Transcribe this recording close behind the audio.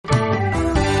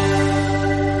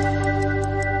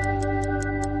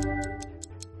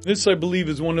This, I believe,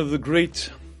 is one of the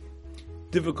great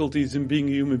difficulties in being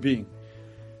a human being.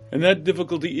 And that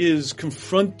difficulty is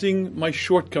confronting my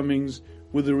shortcomings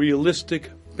with a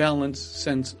realistic, balanced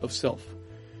sense of self.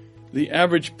 The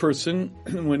average person,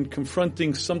 when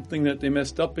confronting something that they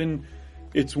messed up in,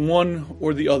 it's one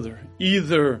or the other.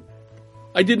 Either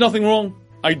I did nothing wrong,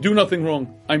 I do nothing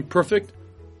wrong, I'm perfect,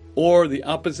 or the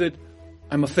opposite,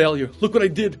 I'm a failure. Look what I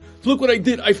did. Look what I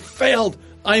did. I failed.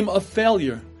 I'm a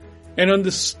failure. And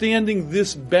understanding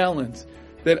this balance,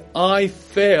 that I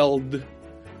failed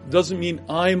doesn't mean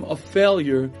I'm a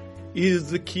failure, is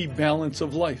the key balance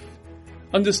of life.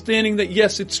 Understanding that,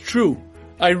 yes, it's true.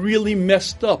 I really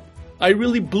messed up. I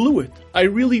really blew it. I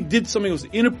really did something that was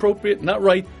inappropriate, not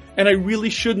right, and I really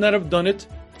should not have done it.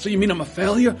 So you mean I'm a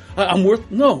failure?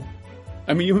 No.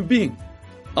 I'm a human being.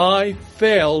 I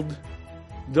failed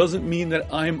doesn't mean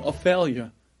that I'm a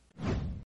failure.